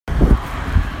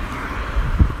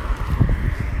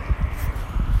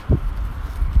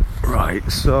Right,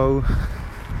 so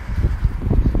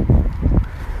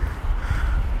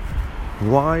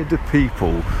why do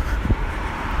people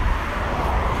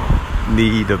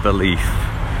need a belief?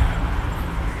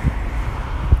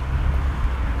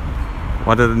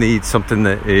 Why do they need something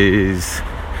that is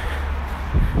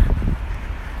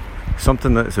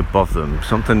something that's above them,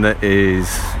 something that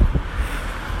is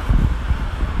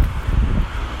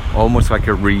almost like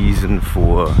a reason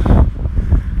for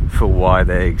why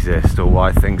they exist or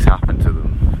why things happen to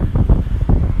them?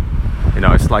 You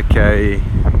know, it's like a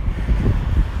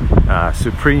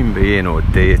supreme being or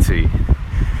deity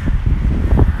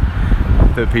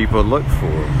that people look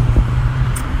for,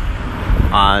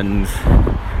 and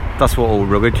that's what all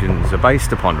religions are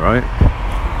based upon, right?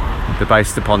 They're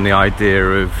based upon the idea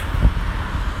of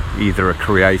either a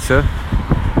creator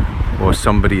or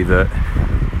somebody that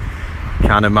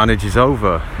kind of manages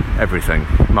over everything,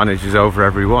 manages over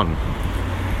everyone.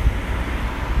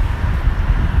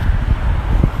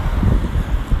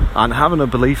 And having a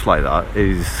belief like that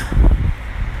is,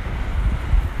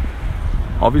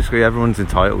 obviously everyone's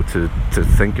entitled to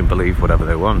think and believe whatever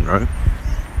they want, right?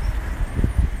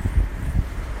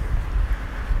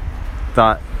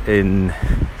 That in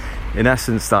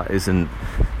essence, that isn't,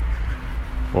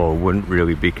 or wouldn't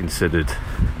really be considered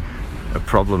a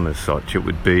problem as such. It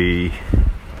would be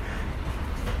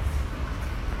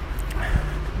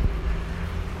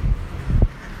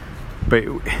but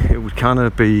it would kind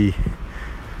of be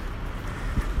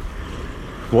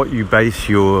what you base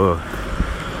your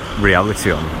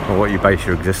reality on, or what you base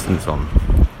your existence on.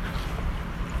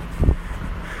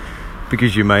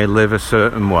 Because you may live a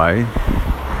certain way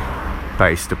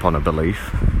based upon a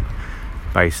belief,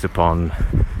 based upon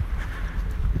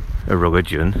a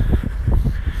religion.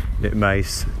 There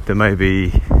may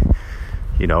be,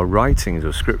 you know, writings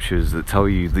or scriptures that tell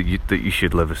you that you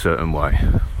should live a certain way,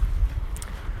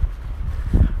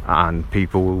 and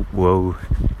people will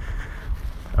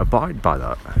abide by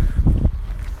that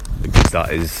because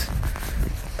that is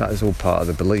all part of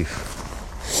the belief.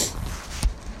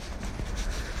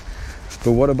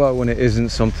 But what about when it isn't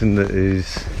something that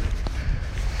is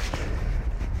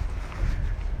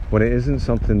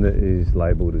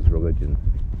labelled as religion?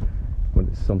 When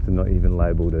it's something not even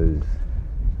labelled as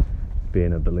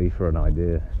being a belief or an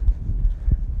idea,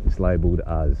 it's labelled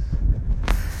as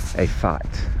a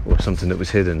fact, or something that was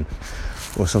hidden,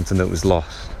 or something that was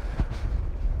lost.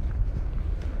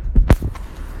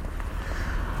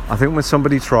 I think when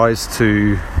somebody tries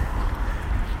to,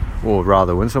 or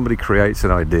rather when somebody creates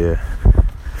an idea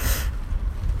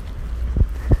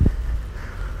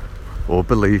or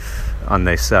belief and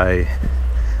they say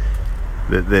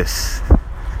that this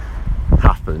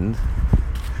happened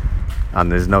and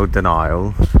there's no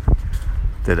denial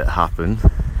that it happened,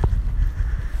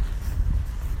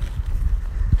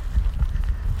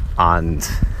 and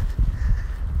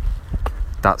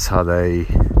that's how they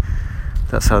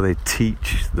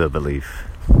teach the belief.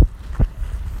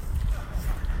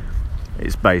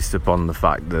 It's based upon the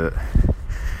fact that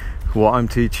what I'm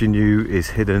teaching you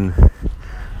is hidden,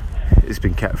 it's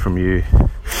been kept from you.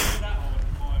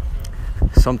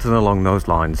 Something along those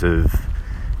lines of,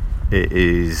 it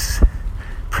is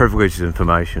privileged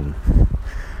information.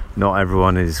 Not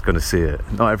everyone is going to see it.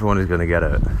 Not everyone is going to get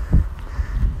it.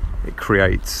 It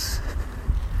creates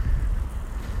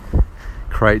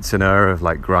an air of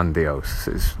like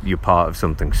grandiose. You're part of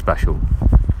something special.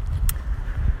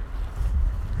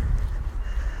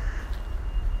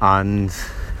 And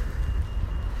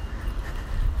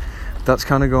that's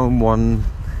kind of going one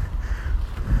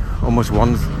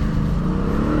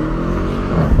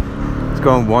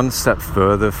step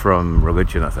further from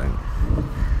religion, I think.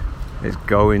 It's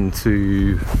going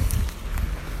to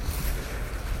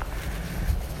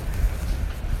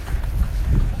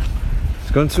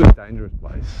a dangerous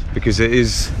place, because it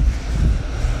is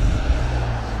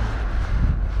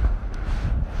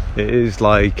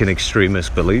like an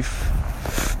extremist belief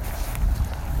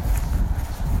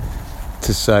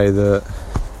to say that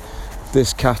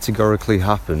this categorically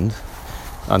happened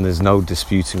and there's no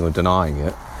disputing or denying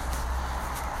it.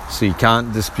 So you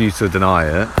can't dispute or deny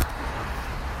it.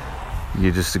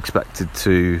 You're just expected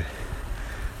to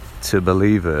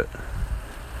believe it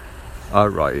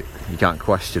outright. You can't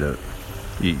question it.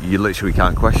 You literally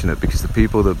can't question it, because the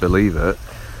people that believe it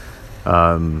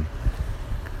don't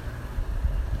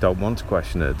want to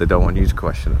question it. They don't want you to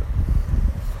question it.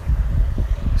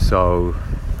 So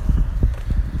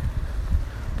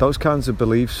those kinds of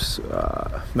beliefs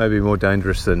may be more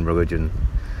dangerous than religion,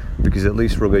 because at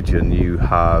least religion, you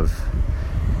have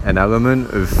an element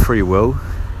of free will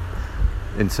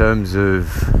in terms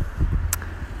of,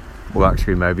 well,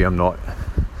 actually maybe I'm not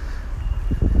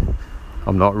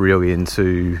I'm not really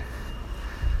into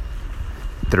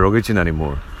the religion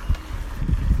anymore,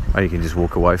 and you can just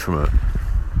walk away from it.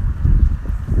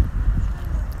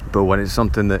 But when it's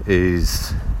something that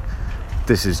is,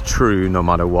 this is true no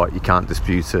matter what, you can't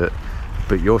dispute it,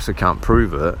 but you also can't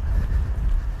prove it,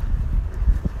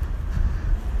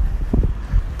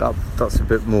 that's a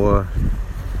bit more,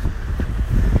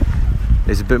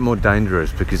 it's a bit more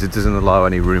dangerous, because it doesn't allow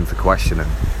any room for questioning.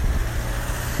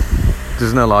 It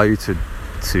doesn't allow you to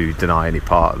deny any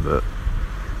part of it,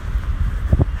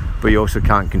 but you also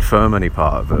can't confirm any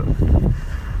part of it,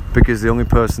 because the only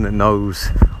person that knows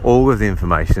all of the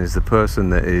information is the person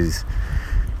that's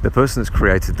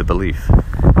created the belief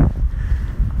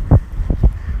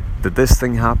that this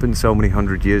thing happened so many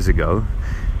hundred years ago,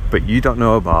 but you don't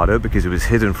know about it because it was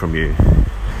hidden from you.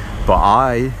 But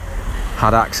I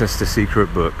had access to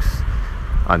secret books,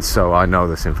 and so I know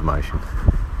this information.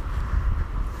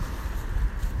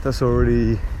 That's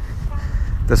already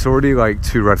like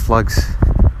 2 red flags.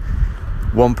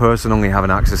 One person only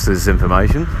having access to this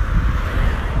information.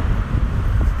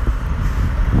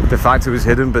 The fact it was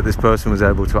hidden, but this person was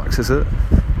able to access it,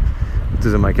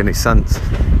 doesn't make any sense.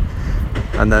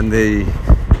 And then the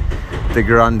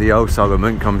grandiose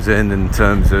element comes in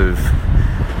terms of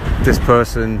this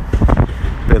person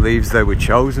believes they were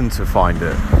chosen to find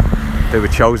it. They were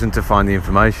chosen to find the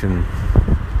information.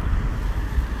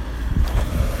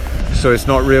 So it's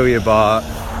not really about,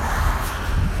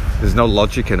 there's no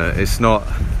logic in it. It's not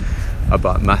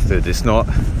about method. It's not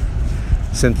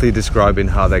simply describing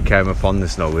how they came upon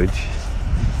this knowledge.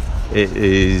 It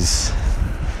is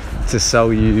to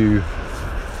sell you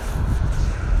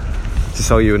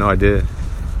an idea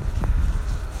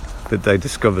that they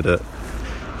discovered it,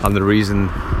 and the reason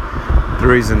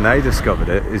they discovered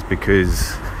it is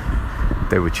because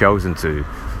they were chosen to.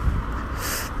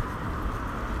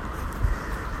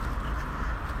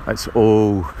 That's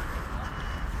all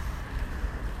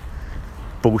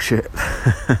bullshit.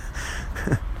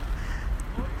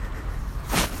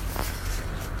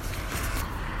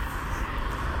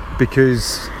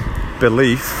 Because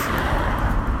belief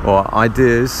or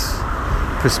ideas,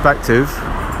 perspective,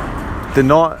 they're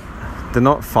not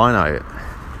finite.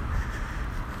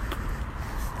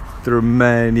 There are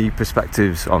many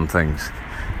perspectives on things.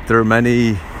 There are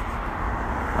many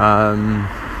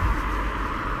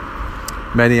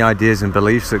ideas and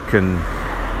beliefs that can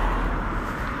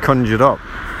conjured up.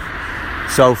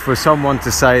 So for someone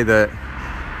to say that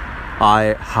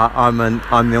I'm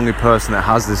the only person that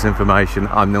has this information,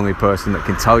 I'm the only person that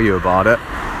can tell you about it,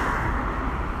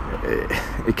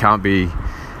 it can't be,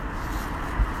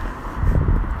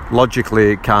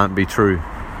 logically it can't be true.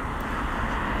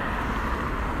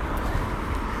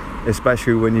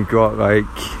 Especially when you've got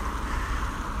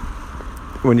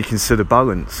when you consider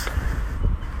balance.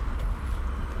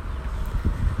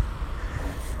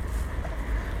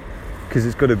 Because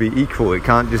it's got to be equal. It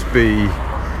can't just be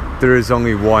there is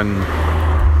only one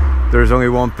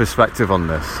perspective on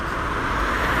this.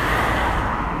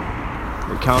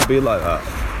 It can't be like that.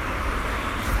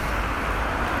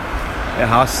 There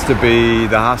has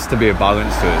to be a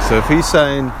balance to it.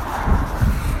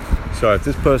 So if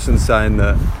this person's saying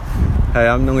that, hey,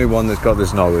 I'm the only one that's got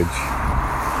this knowledge,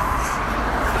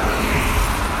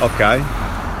 okay,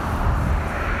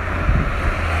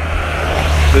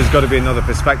 there's got to be another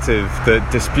perspective that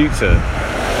disputes it.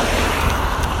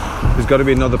 There's got to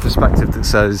be another perspective that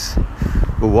says,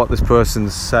 well, what this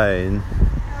person's saying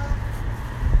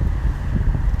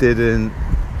didn't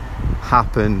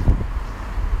happen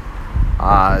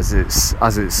as it's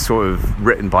sort of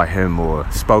written by him or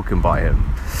spoken by him.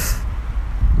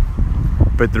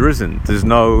 But there isn't. There's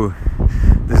no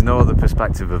other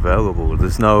perspective available.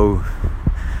 There's no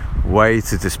way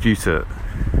to dispute it,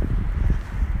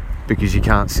 because you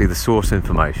can't see the source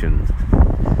information,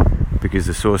 because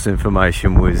the source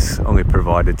information was only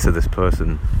provided to this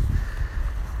person,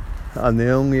 and the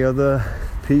only other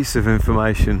piece of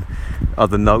information are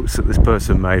the notes that this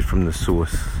person made from the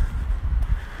source.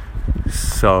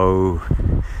 So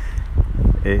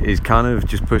it is kind of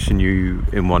just pushing you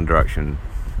in one direction,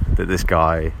 that this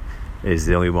guy is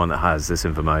the only one that has this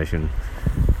information,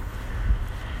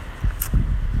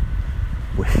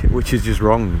 which is just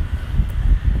wrong.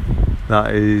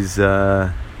 That is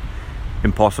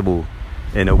impossible.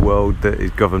 In a world that is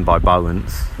governed by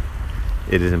balance,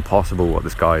 it is impossible what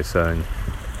this guy is saying.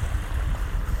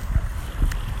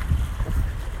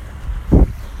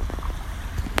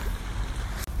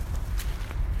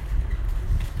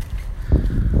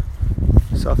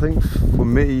 So I think for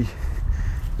me,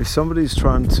 if somebody's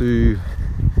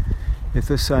if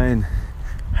they're saying,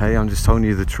 hey, I'm just telling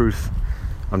you the truth,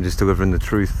 I'm just delivering the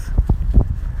truth,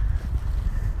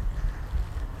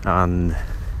 and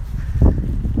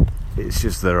it's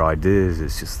just their ideas,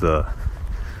 it's just their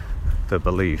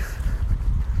belief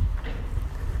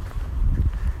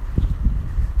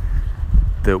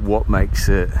that what makes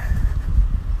it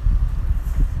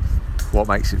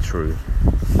true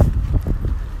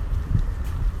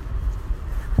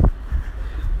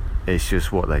it's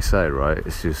just what they say, right?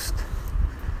 It's just,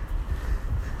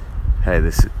 hey,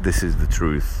 this is the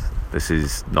truth, this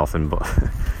is nothing but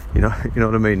you know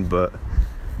what I mean? But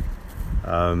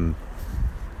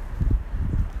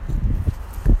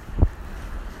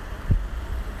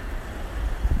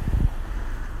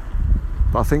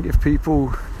I think if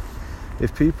people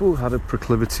had a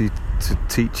proclivity to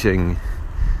teaching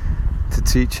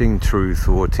truth,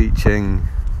 or teaching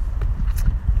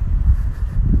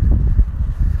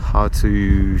how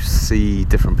to see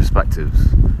different perspectives,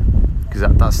 because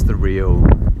that's the real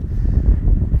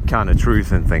kind of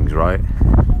truth in things, right?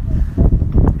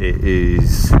 It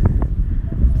is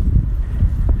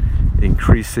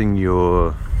increasing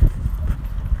your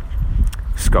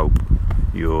scope,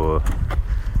 your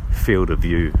field of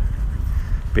view,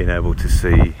 being able to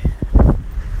see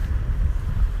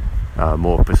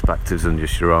more perspectives than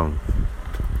just your own.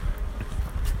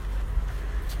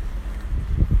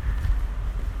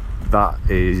 That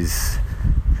is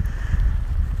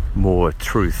more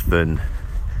truth than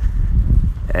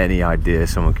any idea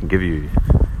someone can give you,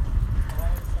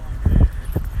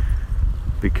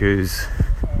 because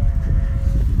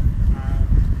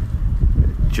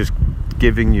just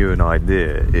giving you an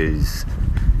idea is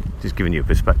just giving you a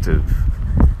perspective.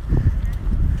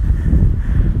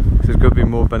 So it's going to be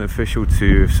more beneficial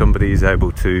to if somebody is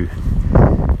able to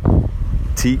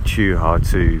teach you how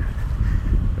to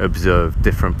observe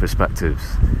different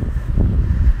perspectives,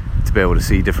 to be able to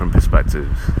see different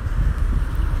perspectives.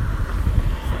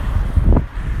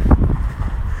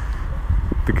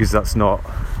 Because that's not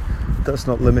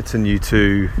limiting you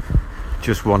to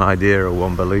just one idea or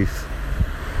one belief.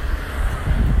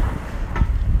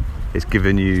 It's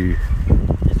giving you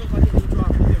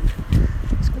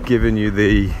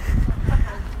the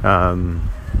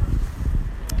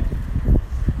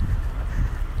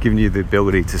giving you the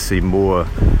ability to see more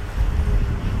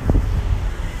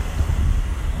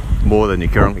than you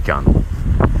currently can.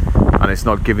 And it's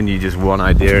not giving you just one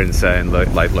idea and saying, look,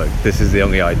 this is the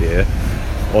only idea,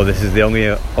 or this is the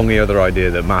only other idea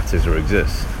that matters or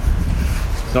exists.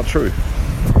 It's not true.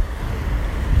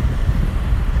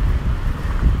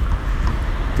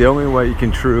 The only way you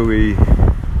can truly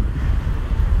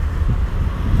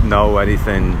know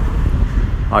anything,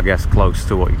 I guess, close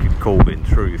to what you could call being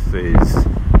truth is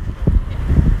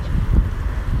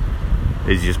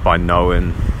just by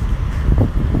knowing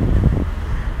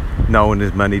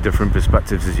as many different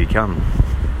perspectives as you can.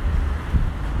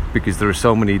 Because there are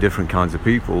so many different kinds of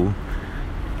people,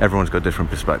 everyone's got different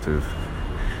perspective,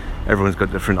 everyone's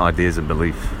got different ideas and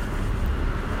beliefs.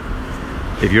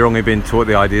 If you're only being taught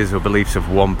the ideas or beliefs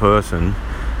of one person,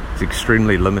 it's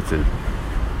extremely limited.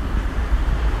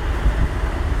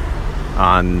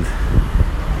 And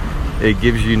it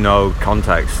gives you no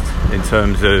context in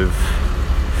terms of,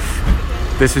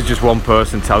 this is just one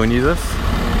person telling you this.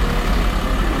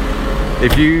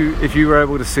 If you were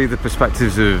able to see the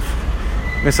perspectives of,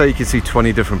 let's say you could see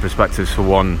 20 different perspectives for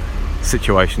one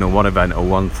situation or one event or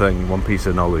one thing, one piece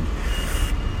of knowledge,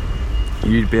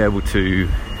 you'd be able to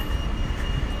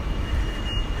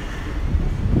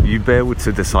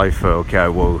decipher, okay,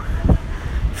 well,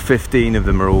 15 of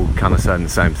them are all kind of saying the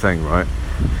same thing, right?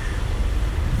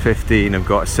 15 have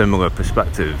got a similar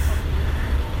perspective.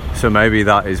 So maybe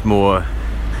that is more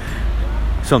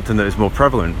something that is more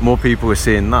prevalent. More people are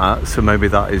seeing that, so maybe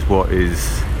that is what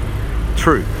is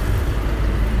true.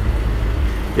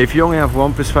 If you only have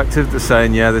one perspective that's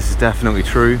saying, yeah, this is definitely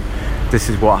true, this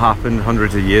is what happened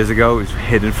hundreds of years ago, it's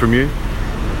hidden from you,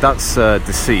 that's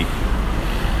deceit.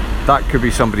 That could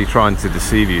be somebody trying to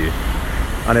deceive you.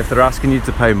 And if they're asking you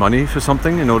to pay money for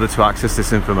something in order to access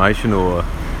this information or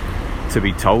to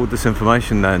be told this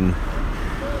information, then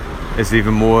it's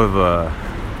even more of a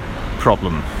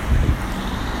problem.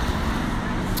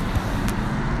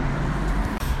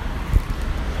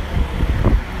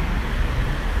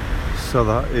 So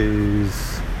that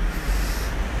is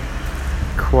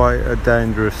quite a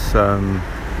dangerous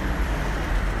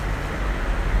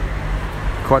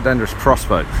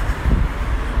prospect,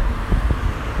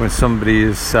 when somebody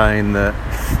is saying that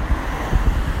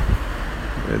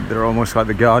they're almost like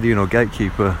the guardian or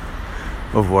gatekeeper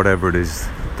of whatever it is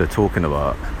they're talking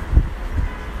about.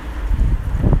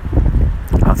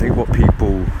 I think what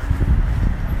people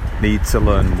need to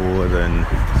learn more than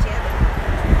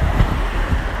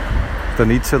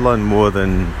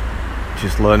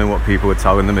just learning what people are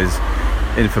telling them is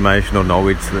information or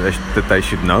knowledge that they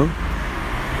should know,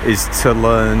 is to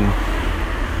learn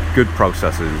good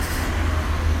processes,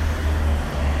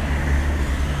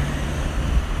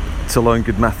 to learn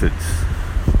good methods,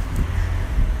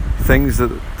 things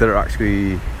that are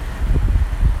actually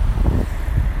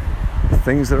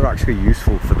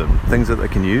useful for them, things that they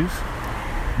can use.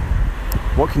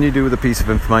 What can you do with a piece of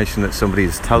information that somebody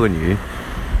is telling you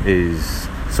is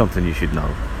something you should know?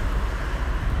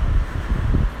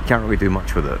 You can't really do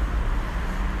much with it.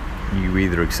 You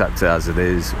either accept it as it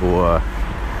is or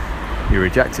you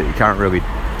reject it. You can't really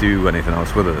do anything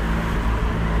else with it.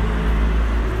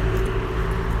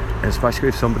 Especially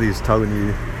if somebody is telling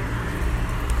you,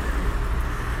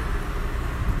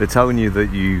 they're telling you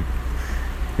that you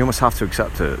almost have to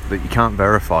accept it, that you can't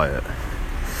verify it,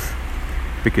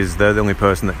 because they're the only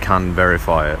person that can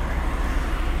verify it,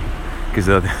 because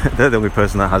they're the only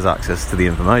person that has access to the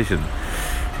information.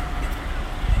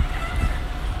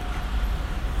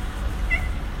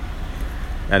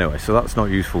 Anyway, so that's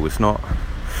not useful. It's not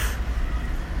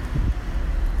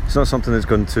something that's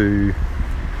going to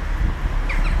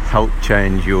help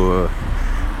change your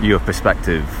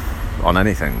perspective on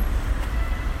anything,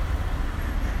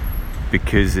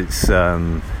 because it's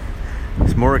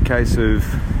more a case of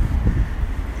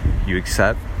you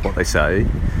accept what they say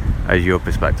as your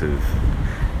perspective,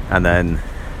 and then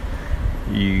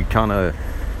you kind of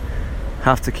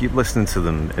have to keep listening to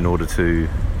them in order to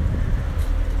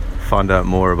find out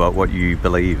more about what you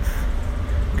believe,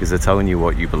 because they're telling you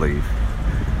what you believe,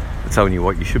 they're telling you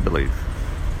what you should believe.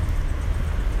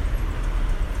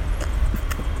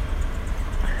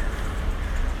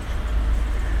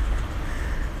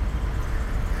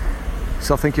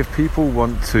 So I think if people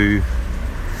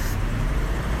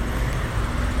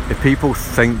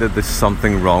think that there's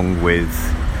something wrong with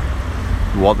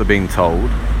what they're being told,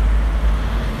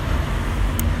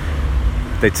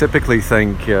 they typically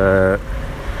think, oh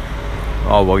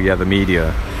well, yeah, the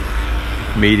media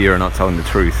are not telling the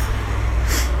truth.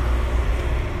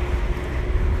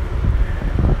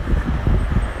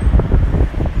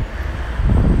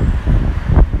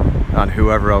 And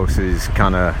whoever else is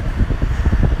kind of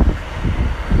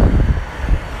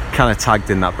tagged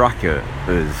in that bracket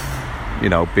as,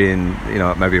 being,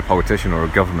 maybe a politician or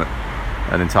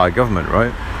an entire government,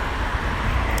 right?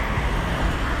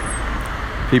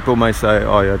 People may say,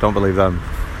 oh yeah, don't believe them,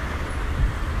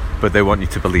 but they want you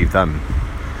to believe them.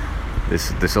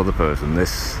 This other person,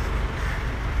 this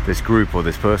group or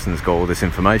this person's got all this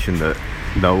information that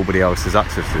nobody else has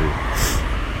access to.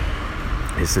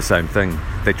 It's the same thing.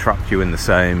 They trap you in the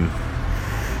same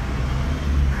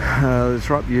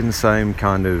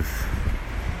kind of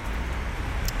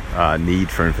need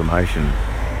for information,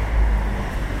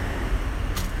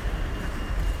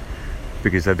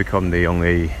 because they become the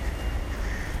only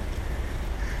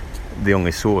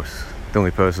source, the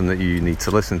only person that you need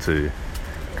to listen to,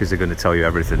 because they're going to tell you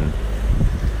everything.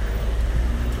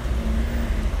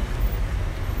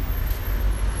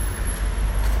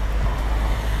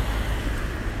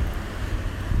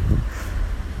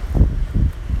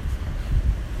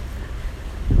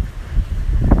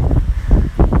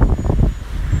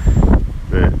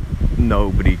 But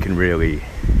nobody can really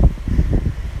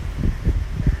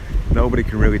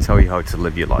tell you how to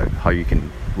live your life, how you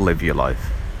can live your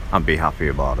life and be happy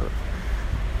about it,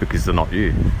 because they're not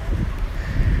you.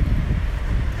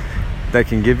 They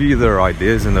can give you their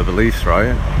ideas and their beliefs,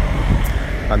 right?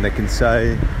 And they can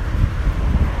say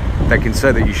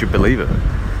that you should believe it.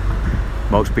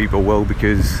 Most people will,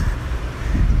 because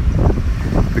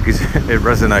it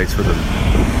resonates with them.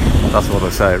 That's what I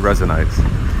say, it resonates.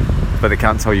 But they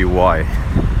can't tell you why,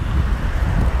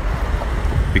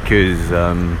 because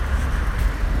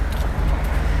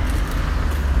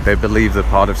they believe they're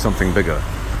part of something bigger.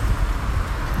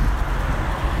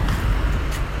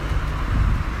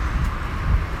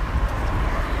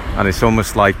 And it's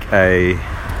almost like a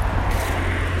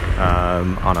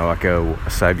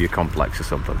saviour complex or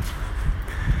something.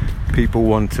 People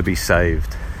want to be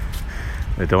saved.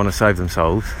 They don't want to save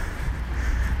themselves.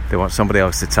 They want somebody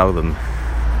else to tell them.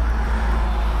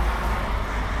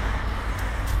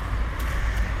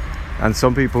 And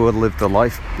some people will live their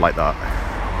life like that.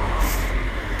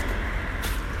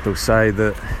 They'll say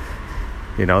that,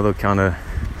 they'll kind of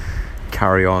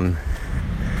carry on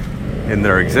in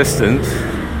their existence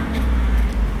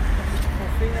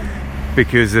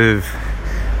because of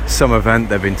some event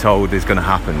they've been told is going to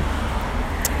happen,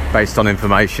 based on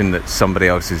information that somebody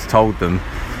else has told them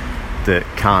that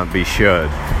can't be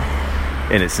shared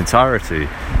in its entirety.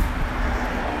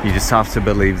 You just have to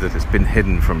believe that it's been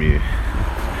hidden from you,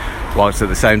 whilst at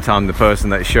the same time the person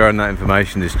that's sharing that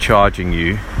information is charging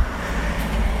you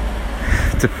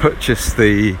to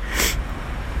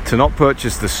not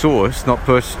purchase the source, not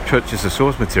purchase the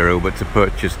source material, but to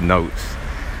purchase notes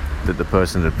that the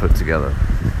person had put together.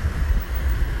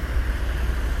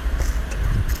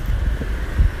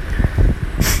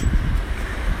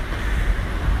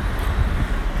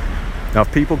 Now,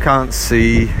 if people can't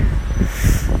see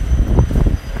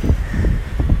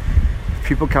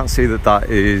that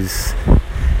is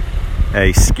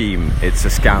a scheme, it's a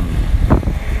scam.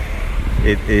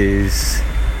 It is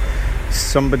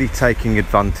somebody taking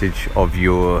advantage of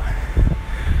your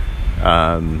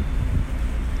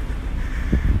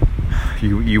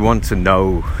you want to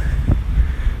know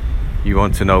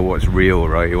what's real,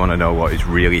 right? You want to know what is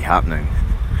really happening,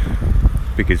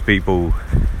 because people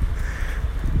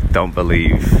don't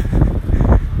believe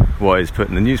what is put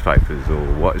in the newspapers or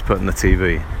what is put in the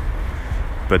TV,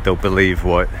 but they'll believe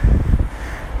what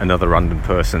another random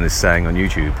person is saying on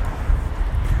YouTube.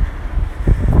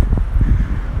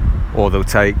 Or they'll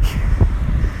take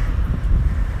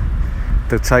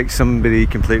somebody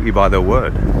completely by their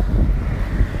word.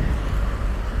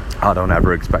 I don't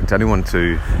ever expect anyone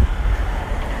to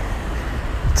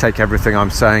take everything I'm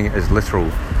saying as literal.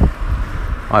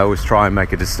 I always try and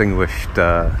make a distinction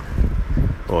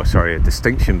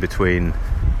between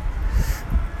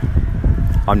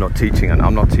I'm not teaching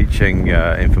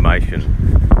information.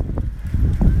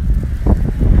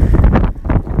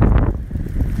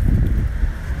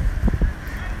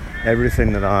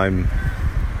 Everything that I'm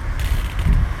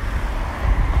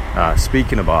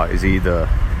speaking about is either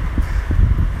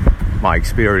my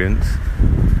experience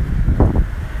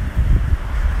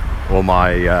or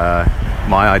my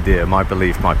idea, my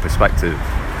belief, my perspective.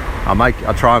 I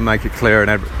try and make it clear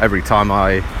every time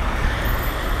I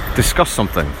discuss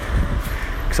something,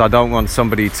 because I don't want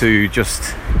somebody to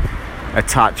just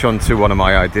attach onto one of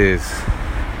my ideas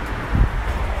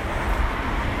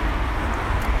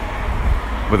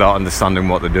without understanding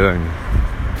what they're doing.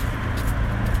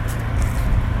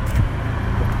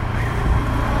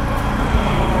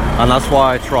 And that's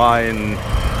why I try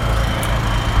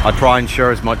and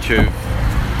share as much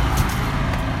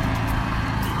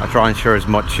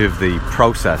of the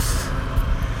process,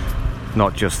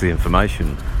 not just the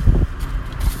information,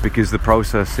 because the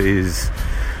process is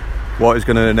what is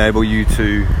going to enable you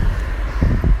to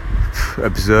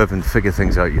observe and figure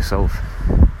things out yourself.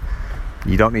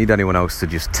 You don't need anyone else to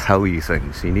just tell you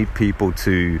things. You need people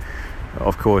to,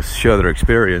 of course, share their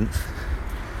experience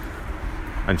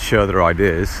and share their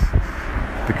ideas,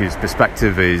 because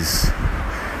perspective is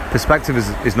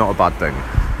not a bad thing.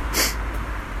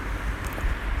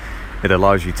 It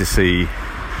allows you to see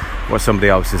what somebody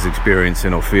else is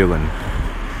experiencing or feeling,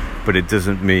 but it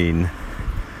doesn't mean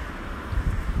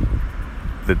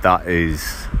that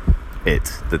is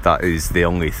it, that is the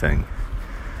only thing,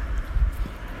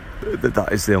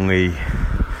 that is the only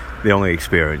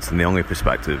experience and the only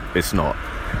perspective. It's not.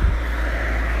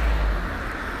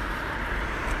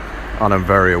 And I'm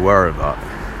very aware of that,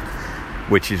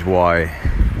 which is why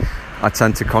I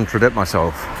tend to contradict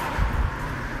myself.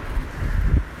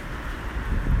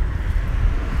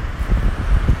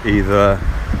 Either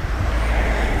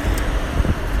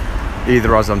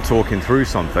as I'm talking through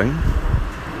something,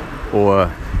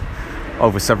 or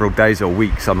over several days or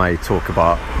weeks I may talk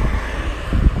about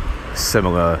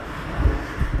similar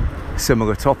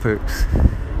topics,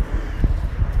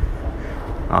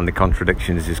 and the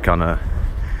contradictions just kind of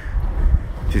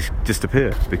just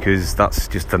appear, because that's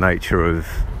just the nature of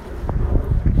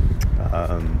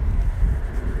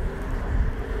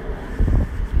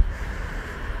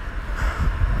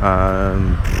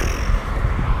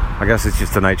I guess it's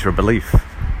just the nature of belief.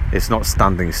 It's not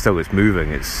standing still, it's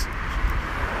moving, it's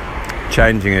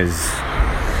changing as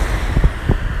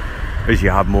you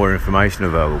have more information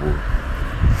available.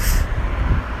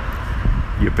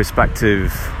 Your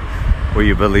perspective or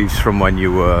your beliefs from when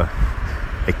you were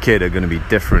a kid are going to be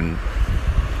different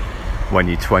when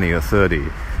you're 20 or 30.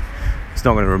 It's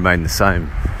not going to remain the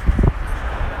same.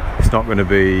 It's not going to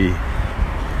be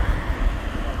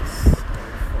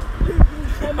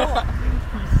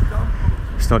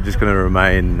it's not just going to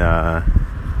remain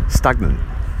stagnant.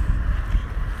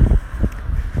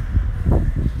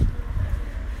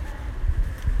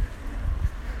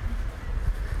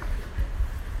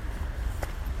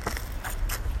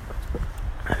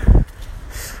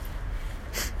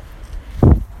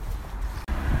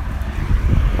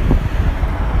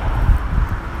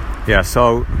 Yeah,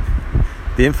 so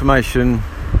the information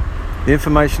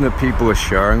that people are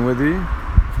sharing with you,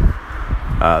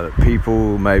 that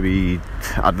people may be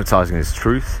advertising as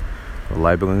truth or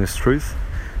labeling as truth,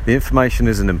 the information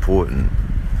isn't important.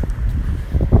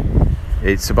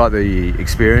 It's about the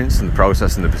experience and the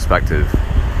process and the perspective.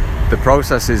 The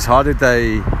process is, what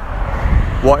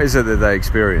is it that they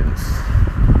experienced?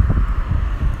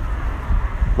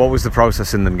 What was the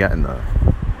process in them getting there?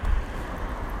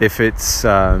 If it's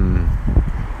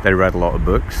they read a lot of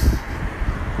books,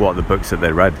 what are the books that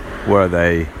they read? Were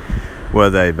they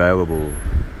available?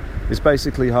 It's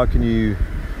basically how can you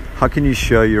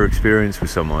share your experience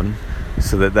with someone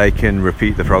so that they can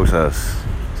repeat the process,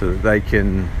 so that they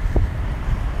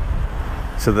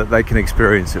can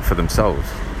experience it for themselves.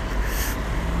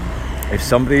 If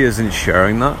somebody isn't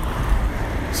sharing that,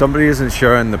 somebody isn't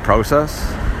sharing the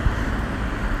process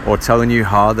or telling you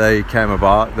how they came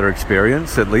about their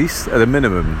experience, at least at a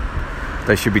minimum,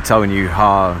 they should be telling you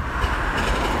how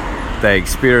they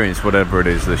experience whatever it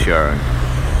is they're sharing.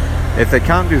 If they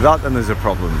can't do that, then there's a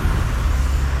problem.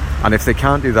 And if they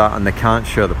can't do that and they can't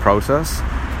share the process,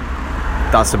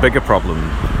 that's a bigger problem.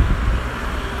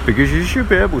 Because you should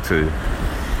be able to.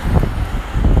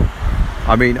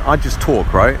 I mean, I just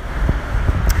talk, right?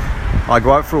 I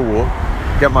go out for a walk,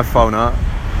 get my phone out,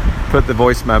 put the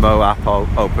voice memo app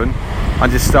open,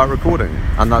 and just start recording.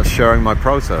 And that's sharing my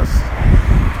process.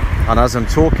 And as I'm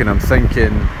talking, I'm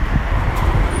thinking,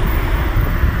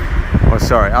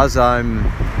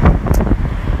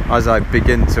 as I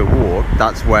begin to walk,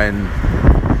 that's when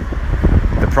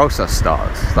the process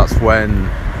starts. That's when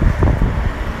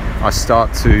I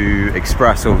start to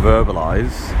express or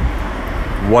verbalize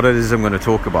what it is I'm going to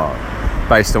talk about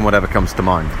based on whatever comes to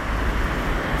mind.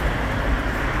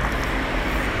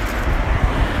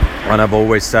 And I've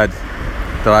always said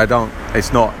that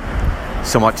it's not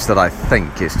so much that I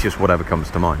think, it's just whatever comes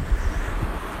to mind.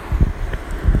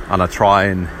 And I try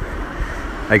and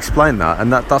explain that,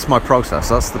 and that's my process.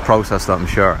 That's the process that I'm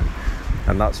sharing.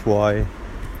 And that's why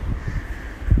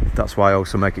I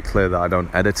also make it clear that I don't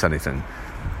edit anything,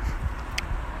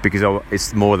 because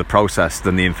it's more the process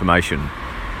than the information.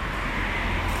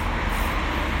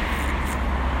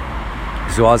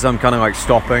 So as I'm kind of like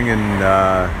stopping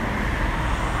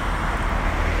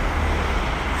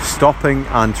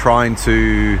and trying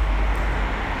to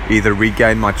either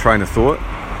regain my train of thought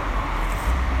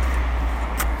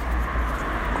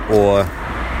or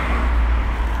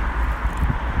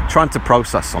trying to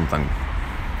process something,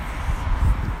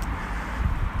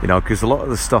 because a lot of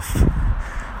the stuff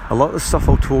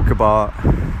I'll talk about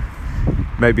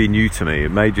may be new to me.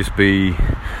 It may just be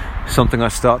something I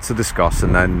start to discuss,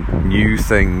 and then new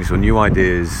things or new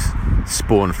ideas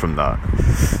spawn from that.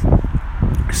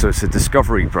 So it's a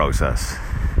discovery process,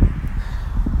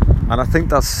 and I think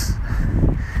that's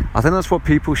what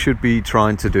people should be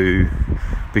trying to do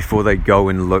before they go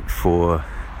and look for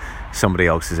somebody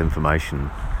else's information.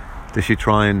 They should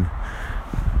try and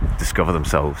discover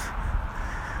themselves.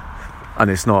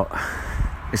 And it's not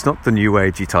the new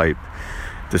agey type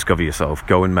discover yourself,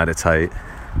 go and meditate,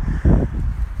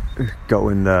 go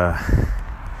and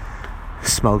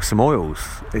smoke some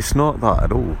oils. It's not that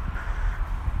at all.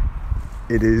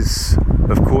 It is,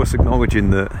 of course,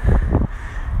 acknowledging that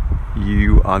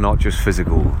you are not just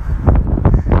physical,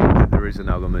 that there is an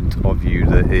element of you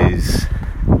that is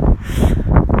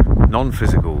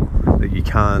non-physical,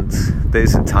 that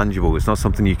isn't tangible. It's not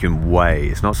something you can weigh.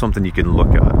 It's not something you can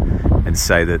look at and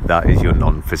say that is your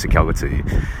non-physicality.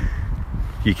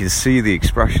 You can see the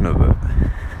expression of it.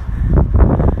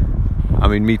 I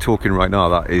mean, me talking right now,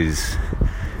 that is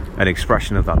an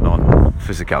expression of that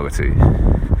non-physicality.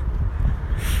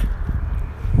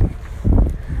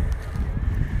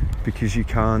 Because you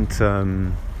can't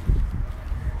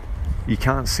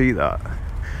see that.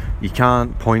 You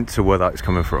can't point to where that's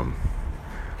coming from.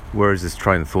 Where is this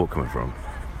train of thought coming from?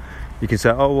 You can say,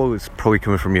 oh, well, it's probably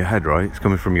coming from your head, right? It's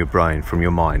coming from your brain, from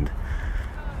your mind.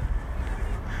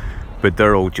 But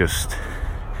they're all just...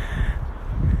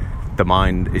 The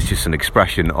mind is just an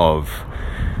expression of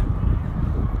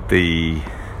the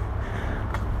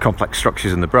complex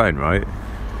structures in the brain, right?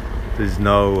 There's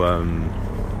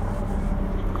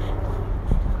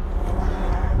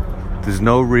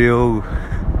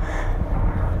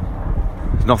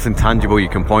nothing tangible you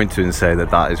can point to and say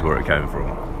that is where it came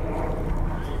from.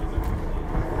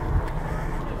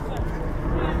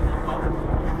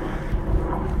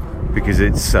 Because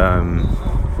it's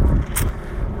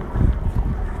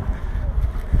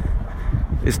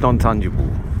non-tangible.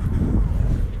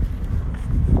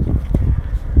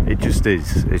 It just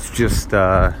is. It's just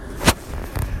a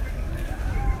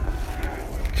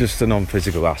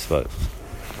non-physical aspect.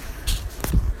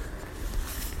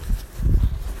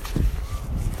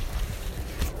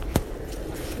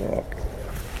 Fuck.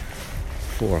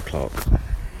 4 o'clock.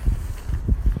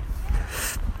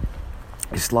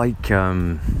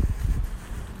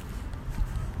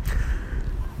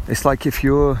 it's like if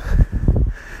you're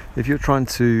trying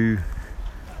to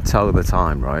tell the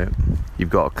time, right? You've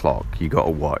got a clock, you've got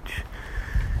a watch,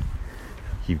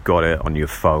 you've got it on your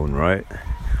phone, right?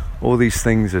 All these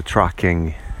things are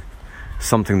tracking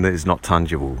something that is not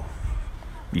tangible.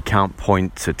 You can't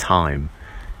point to time.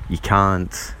 You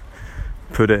can't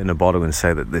put it in a bottle and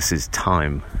say that this is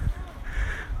time,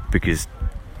 because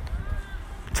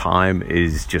time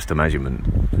is just a measurement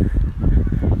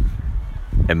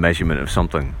of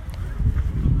something,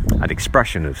 an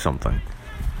expression of something.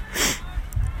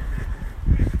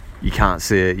 You can't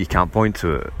see it, you can't point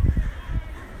to it.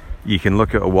 You can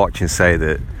look at a watch and say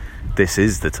that this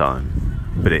is the time,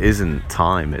 but it isn't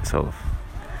time itself.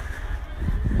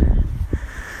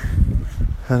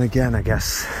 And again, I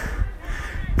guess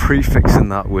prefixing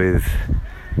that with,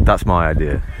 that's my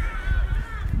idea.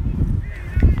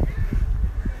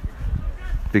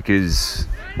 Because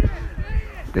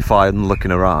if I'm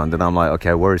looking around and I'm like,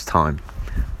 okay, where is time?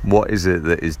 What is it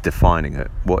that is defining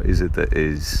it? What is it that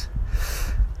is...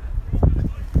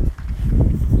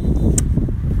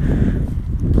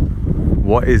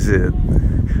 What is it?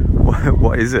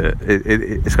 What is it?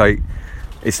 It's like,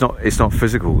 it's not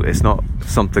physical. It's not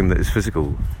something that is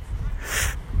physical.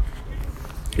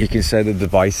 You can say the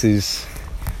devices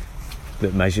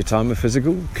that measure time are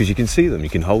physical because you can see them, you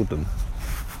can hold them,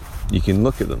 you can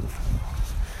look at them.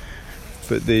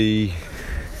 But the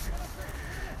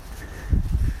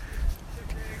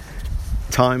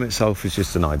time itself is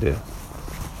just an idea.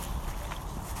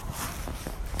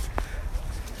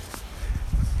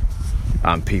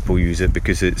 And people use it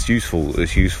because it's useful.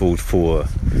 It's useful for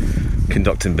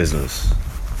conducting business,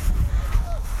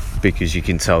 because you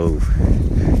can tell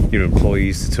your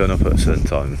employees to turn up at a certain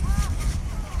time,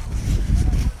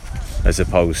 as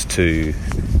opposed to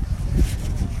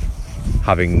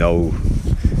having no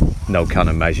kind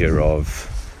of measure of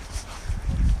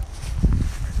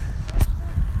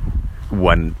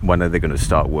when are they going to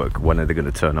start work, when are they going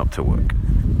to turn up to work.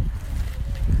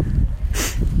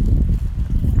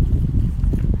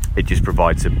 It just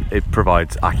provides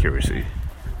accuracy,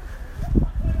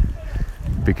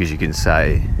 because you can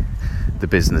say the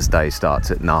business day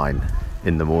starts at 9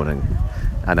 in the morning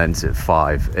and ends at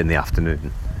 5 in the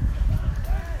afternoon,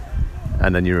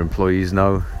 and then your employees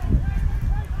know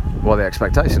what the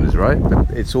expectation is, right?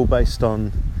 But it's all based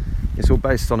on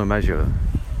a measure.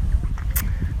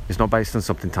 It's not based on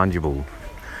something tangible.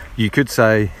 You could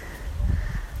say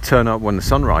turn up when the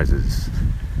sun rises.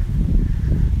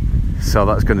 So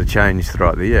that's going to change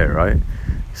throughout the year, right?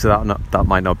 So that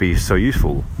might not be so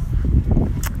useful,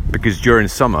 because during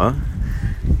summer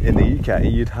in the UK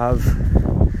you'd have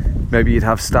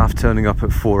staff turning up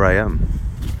at 4 a.m.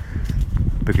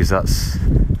 because that's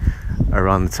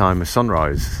around the time of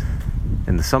sunrise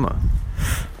in the summer.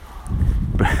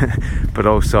 But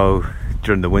also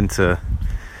during the winter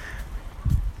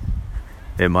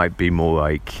it might be more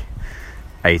like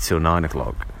 8 or 9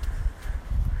 o'clock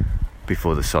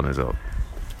before the sun is up.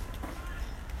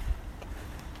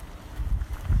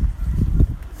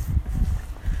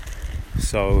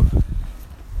 So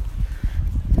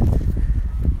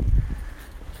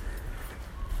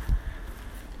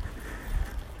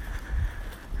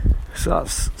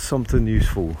that's something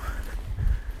useful,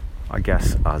 I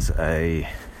guess, as a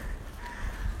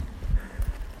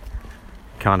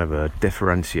kind of a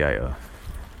differentiator.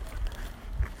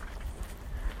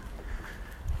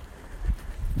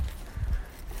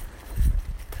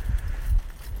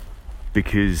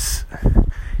 Because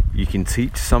you can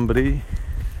teach somebody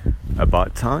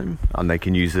about time and they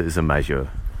can use it as a measure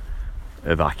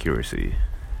of accuracy,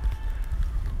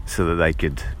 so that they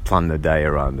could plan their day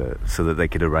around it, so that they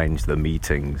could arrange the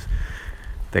meetings,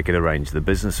 they could arrange the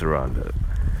business around it.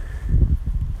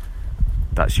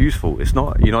 That's useful.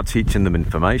 You're not teaching them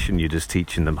information, you're just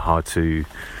teaching them how to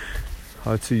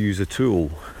use a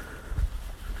tool,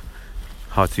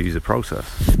 how to use a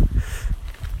process.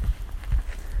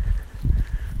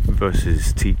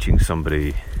 Versus teaching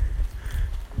somebody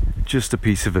just a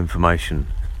piece of information.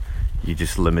 You're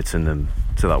just limiting them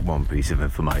to that one piece of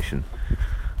information.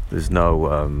 There's no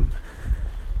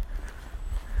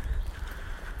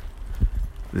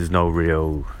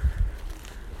real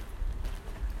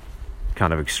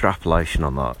kind of extrapolation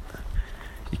on that.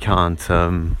 You can't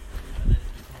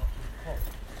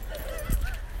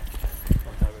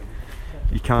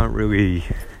really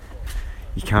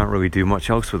do much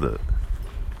else with it.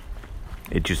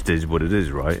 It just is what it is,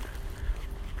 right?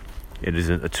 It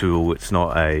isn't a tool, it's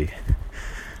not a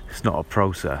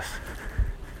process.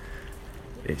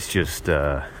 It's just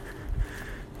a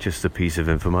piece of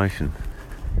information.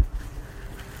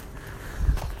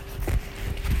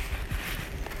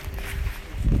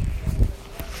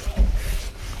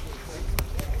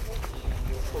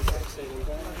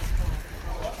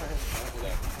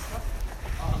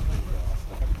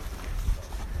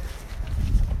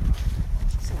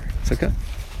 It's okay.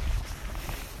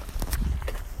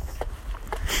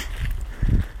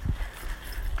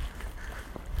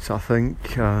 So I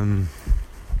think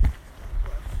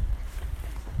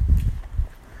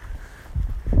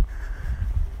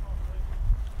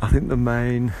the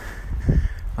main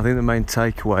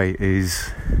takeaway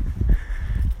is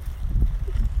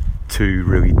to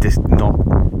really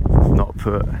not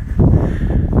put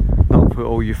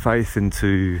all your faith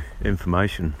into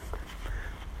information.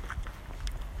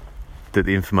 That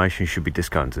the information should be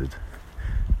discounted,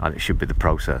 and it should be the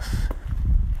process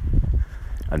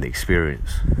and the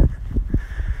experience.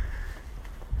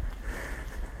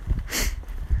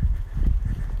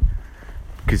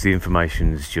 Because the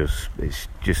information is just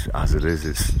as it is.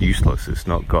 It's useless. It's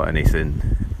not got anything.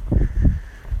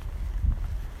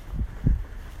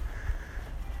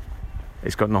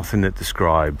 It's got nothing that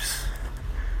describes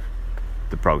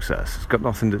the process. It's got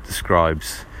nothing that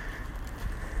describes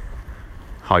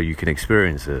how you can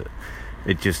experience it.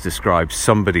 It just describes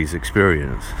somebody's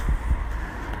experience,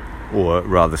 or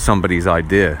rather somebody's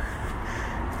idea.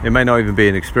 It may not even be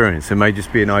an experience. It may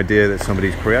just be an idea that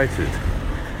somebody's created.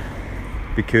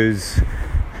 Because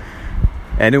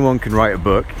anyone can write a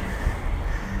book,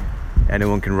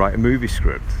 anyone can write a movie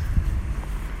script.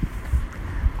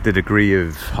 The degree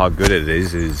of how good it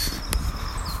is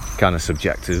kind of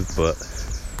subjective, but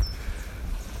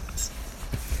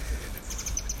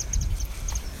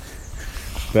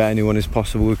anyone is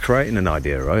possible with creating an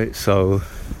idea, right? So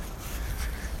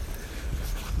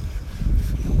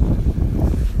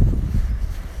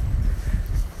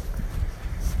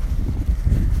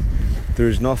there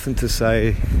is nothing to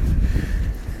say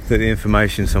that the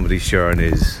information somebody's sharing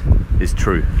is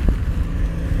true.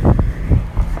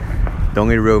 The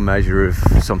only real measure of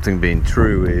something being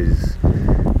true is,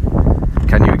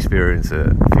 can you experience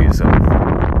it for yourself?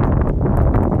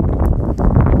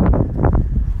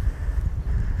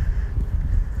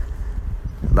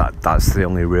 That's the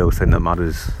only real thing that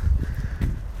matters.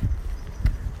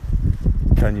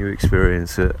 Can you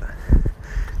experience it?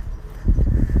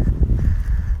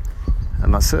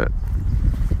 And that's it.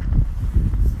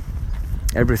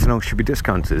 Everything else should be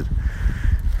discounted.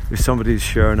 If somebody's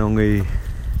sharing only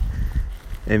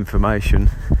information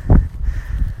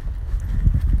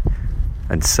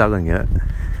and selling it,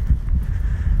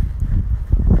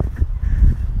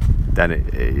 then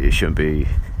it shouldn't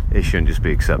just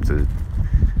be accepted.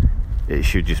 It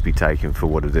should just be taken for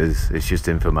what it is. It's just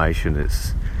information.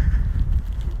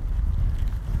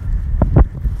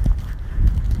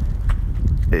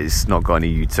 It's not got any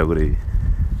utility.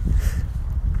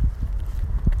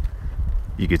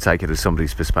 You could take it as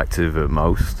somebody's perspective at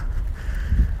most,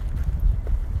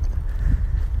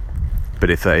 but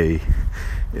if they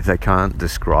can't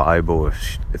describe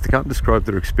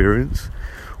their experience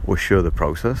or show the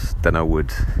process, then I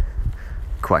would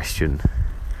question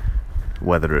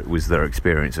whether it was their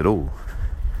experience at all.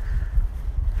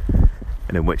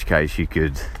 And in which case you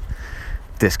could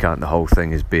discount the whole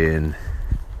thing as being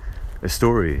a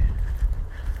story,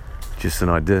 just an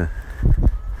idea.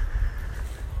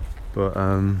 But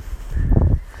I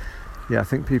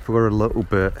think people are a little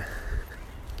bit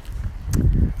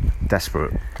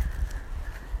desperate.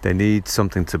 They need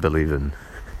something to believe in.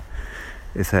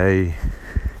 If they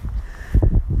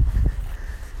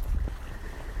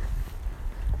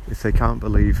can't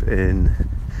believe in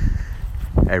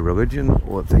a religion,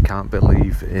 or if they can't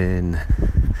believe in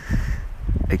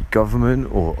a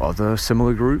government or other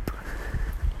similar group,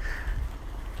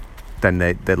 then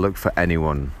they look for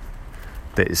anyone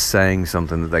that is saying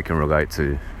something that they can relate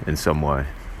to in some way,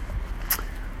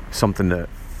 something that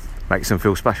makes them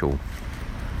feel special,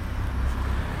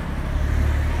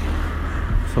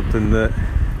 something that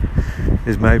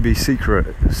is maybe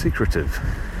secretive.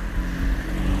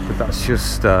 But that's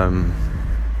just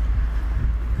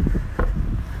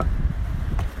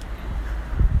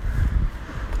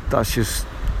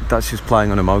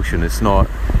playing on emotion.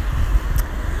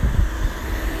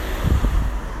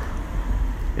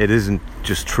 It isn't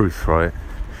just truth, right?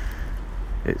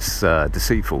 It's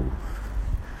deceitful.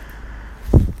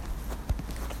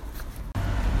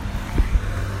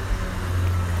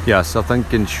 Yes, I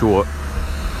think in short,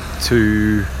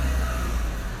 to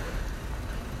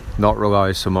not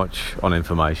rely so much on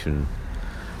information,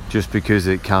 just because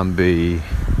it can be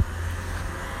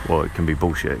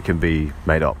bullshit, it can be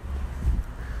made up.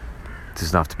 It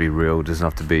doesn't have to be real, it doesn't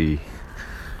have to be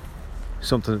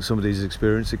something that somebody's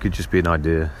experienced. It could just be an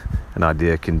idea. An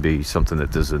idea can be something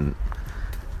that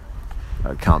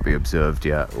can't be observed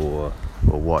yet, or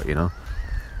what, you know.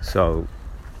 So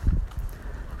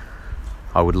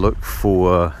I would look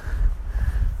for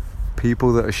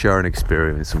people that are sharing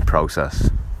experience and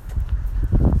process,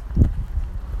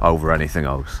 over anything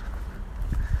else,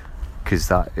 because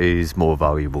that is more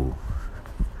valuable.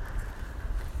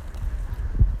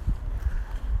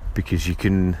 Because you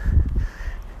can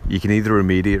either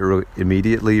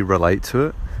immediately relate to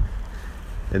it,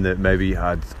 in that maybe you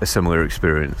had a similar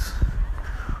experience,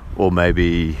 or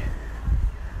maybe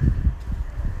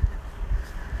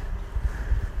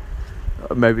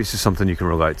it's just something you can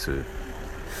relate to.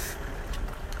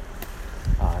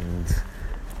 And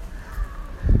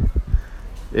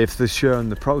if they're sharing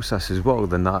the process as well,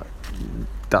 then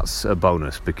that's a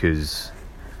bonus, because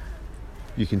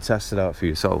you can test it out for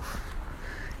yourself.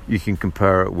 You can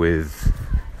compare it with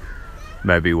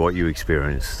maybe what you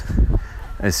experienced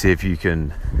and see if you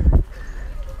can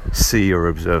see or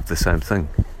observe the same thing.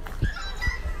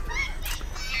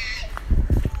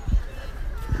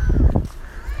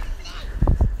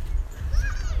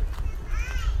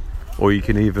 Or you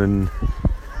can even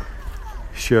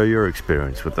share your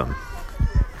experience with them,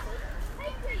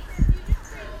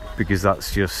 because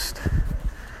that's just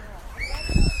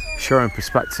sharing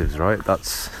perspectives, right?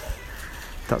 That's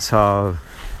how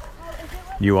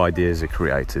new ideas are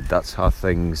created. That's how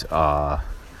things are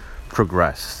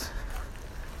progressed.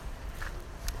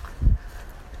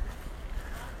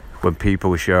 When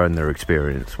people are sharing their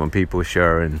experience, when people are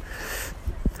sharing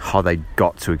how they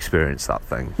got to experience that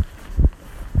thing.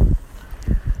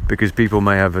 Because people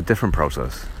may have a different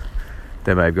process.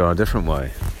 They may have gone a different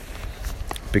way.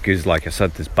 Because, like I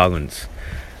said, there's balance,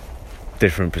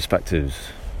 different perspectives.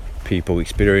 People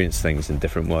experience things in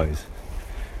different ways.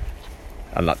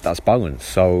 And that's balance.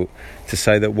 So to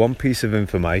say that one piece of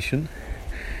information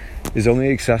is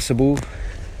only accessible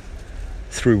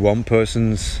through one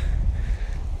person,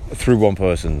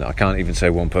 I can't even say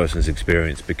one person's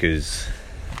experience, because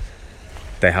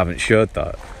they haven't shared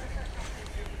that.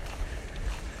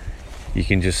 You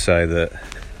can just say that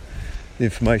the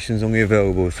information is only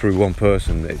available through one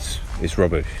person. It's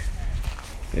rubbish.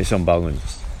 It's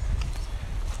unbalanced.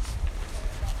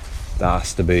 There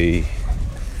has to be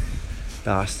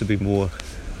more.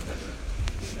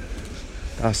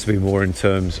 There has to be more in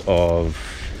terms of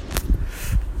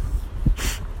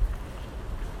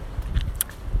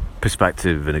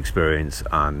perspective and experience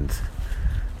and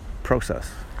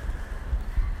process.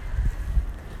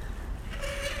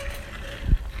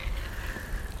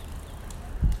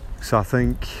 So I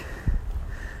think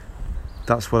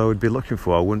that's what I would be looking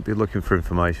for. I wouldn't be looking for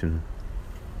information,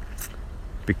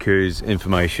 because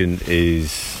information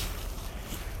is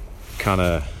kind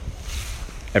of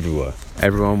everywhere.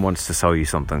 Everyone wants to sell you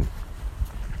something.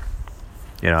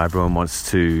 Everyone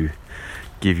wants to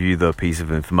give you the piece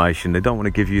of information. They don't want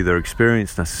to give you their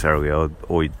experience necessarily,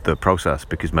 or the process,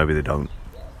 because maybe they don't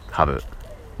have it.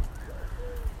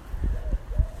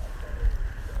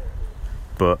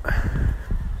 But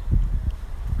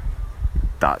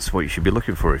that's what you should be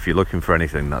looking for. If you're looking for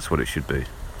anything, that's what it should be.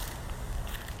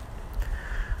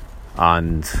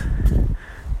 And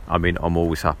I'm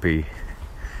always happy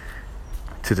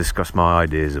to discuss my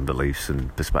ideas and beliefs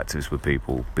and perspectives with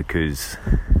people, because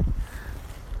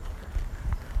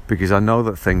I know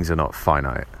that things are not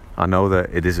finite. I know that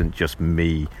it isn't just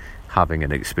me having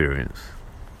an experience,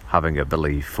 having a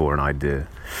belief or an idea.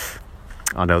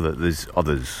 I know that there's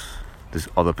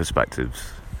other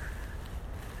perspectives.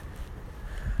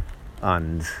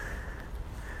 And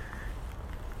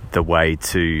the way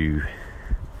to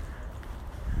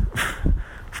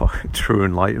true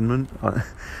enlightenment,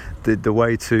 the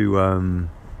way to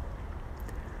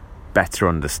better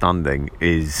understanding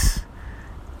is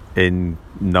in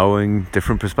knowing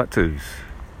different perspectives,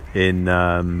 in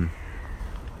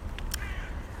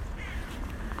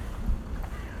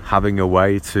having a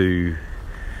way to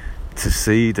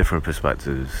see different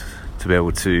perspectives, to be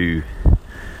able to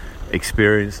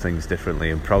experience things differently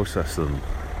and process them.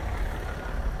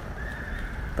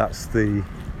 That's the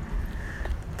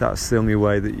only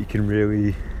way that you can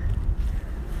really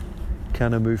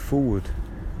kind of move forward.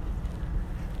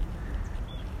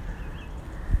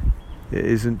 It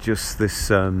isn't just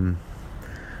this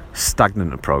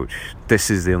stagnant approach. This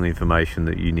is the only information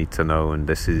that you need to know, and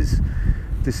this is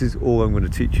all I'm going to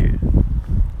teach you.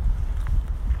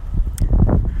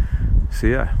 So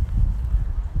yeah.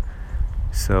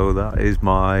 So that is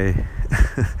my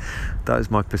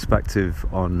perspective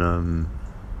on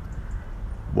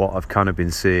what I've kind of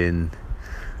been seeing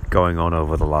going on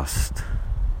over the last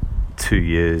 2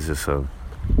 years or so.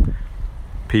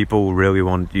 People really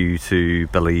want you to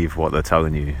believe what they're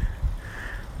telling you,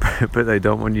 but they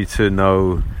don't want you to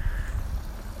know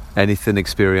anything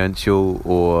experiential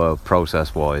or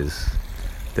process-wise.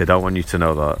 They don't want you to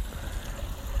know that,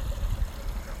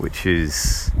 which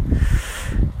is,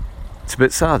 it's a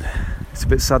bit sad. It's a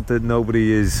bit sad that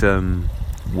nobody is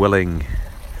willing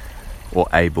or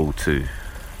able to,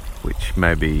 which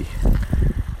maybe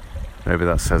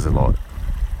that says a lot.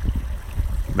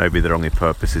 Maybe their only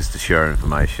purpose is to share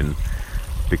information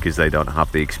because they don't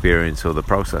have the experience or the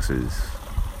processes.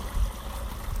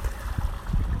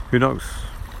 Who knows?